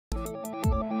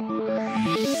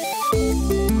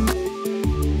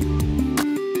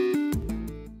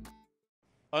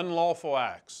Unlawful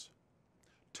acts.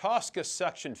 TSCA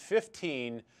Section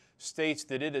 15 states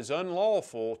that it is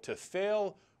unlawful to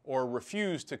fail or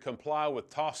refuse to comply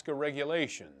with TSCA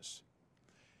regulations.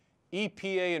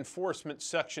 EPA Enforcement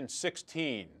Section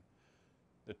 16.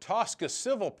 The TSCA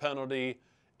civil penalty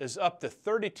is up to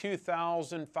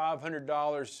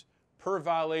 $32,500 per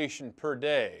violation per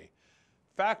day.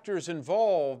 Factors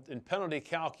involved in penalty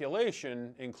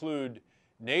calculation include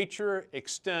nature,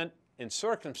 extent, and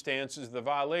circumstances of the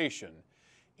violation.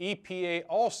 EPA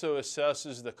also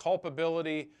assesses the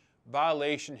culpability,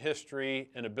 violation history,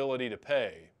 and ability to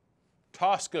pay.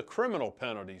 TSCA criminal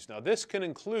penalties. Now this can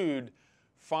include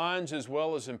fines as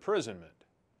well as imprisonment.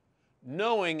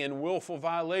 Knowing and willful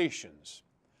violations.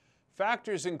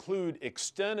 Factors include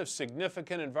extent of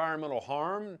significant environmental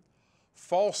harm,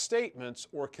 false statements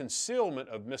or concealment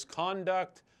of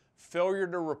misconduct, failure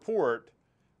to report,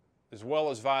 as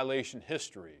well as violation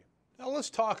history. Now let's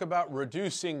talk about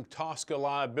reducing TSCA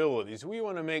liabilities. We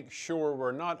want to make sure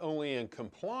we're not only in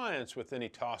compliance with any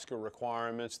TSCA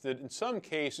requirements, that in some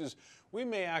cases we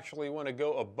may actually want to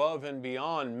go above and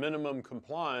beyond minimum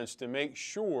compliance to make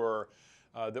sure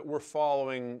that we're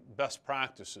following best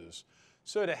practices.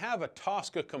 So to have a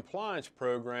TSCA compliance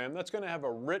program, that's going to have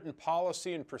a written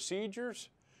policy and procedures,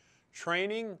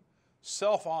 training,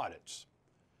 self-audits.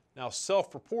 Now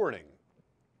self-reporting.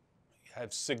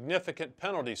 Have significant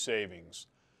penalty savings,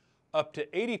 up to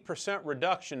 80%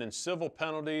 reduction in civil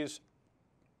penalties,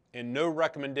 and no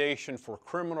recommendation for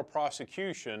criminal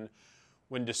prosecution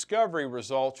when discovery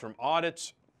results from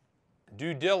audits,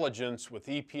 due diligence with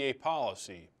EPA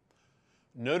policy,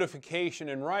 notification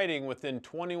in writing within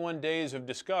 21 days of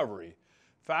discovery.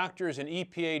 Factors in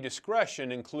EPA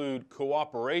discretion include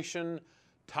cooperation,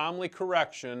 timely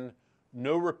correction,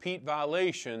 no repeat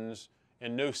violations,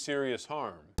 and no serious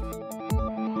harm.